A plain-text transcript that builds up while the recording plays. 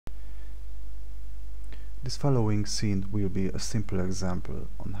This following scene will be a simple example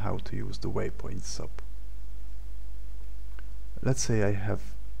on how to use the Waypoint SOP. Let's say I have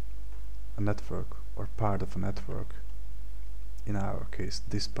a network or part of a network, in our case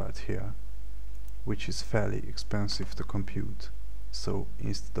this part here, which is fairly expensive to compute. So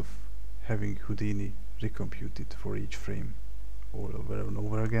instead of having Houdini recompute it for each frame all over and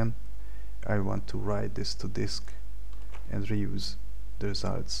over again, I want to write this to disk and reuse the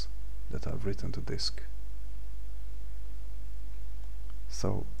results that are written to disk.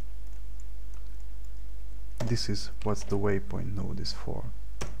 So this is what the Waypoint node is for.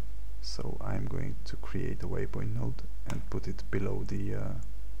 So I'm going to create a Waypoint node and put it below the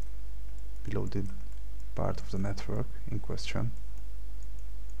part of the network in question.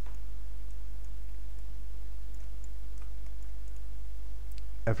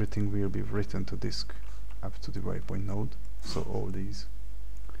 Everything will be written to disk up to the Waypoint node, so all these.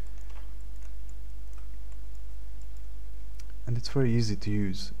 And it's very easy to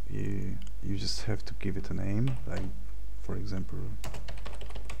use. You just have to give it a name, like for example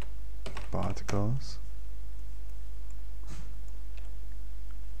particles.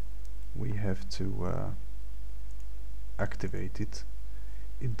 We have to activate it.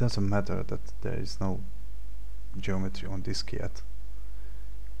 It doesn't matter that there is no geometry on disk yet,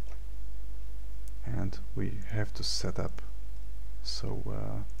 and we have to set up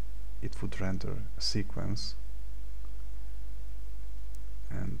so it would render a sequence,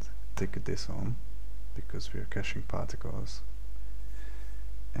 and take this on because we are caching particles.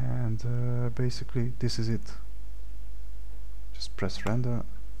 And basically this is it. Just press render,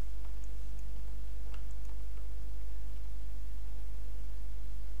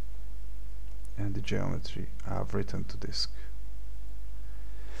 and the geometry are written to disk.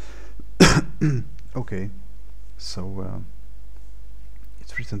 Okay, so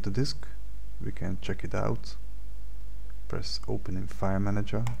it's written to disk. We can check it out. Press open in File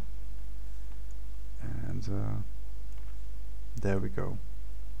Manager, and there we go.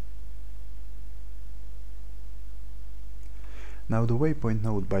 Now the Waypoint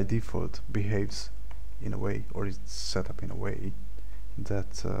node by default behaves in a way, or is set up in a way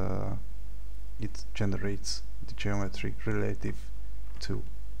that it generates the geometry relative to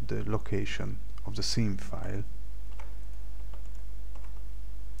the location of the scene file.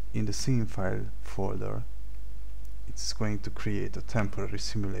 In the scene file folder, it's going to create a temporary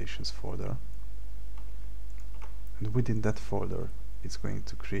simulations folder, and within that folder it's going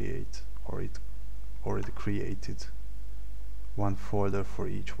to create, or it already created, one folder for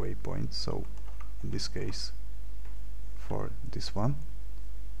each waypoint. So in this case for this one,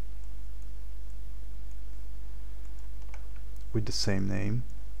 with the same name,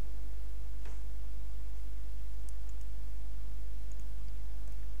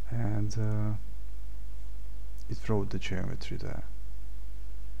 and it wrote the geometry there.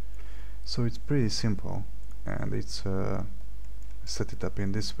 So it's pretty simple, and it's set it up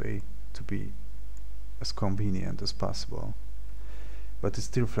in this way to be as convenient as possible, but it's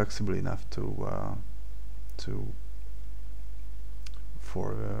still flexible enough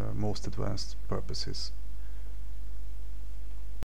for most advanced purposes.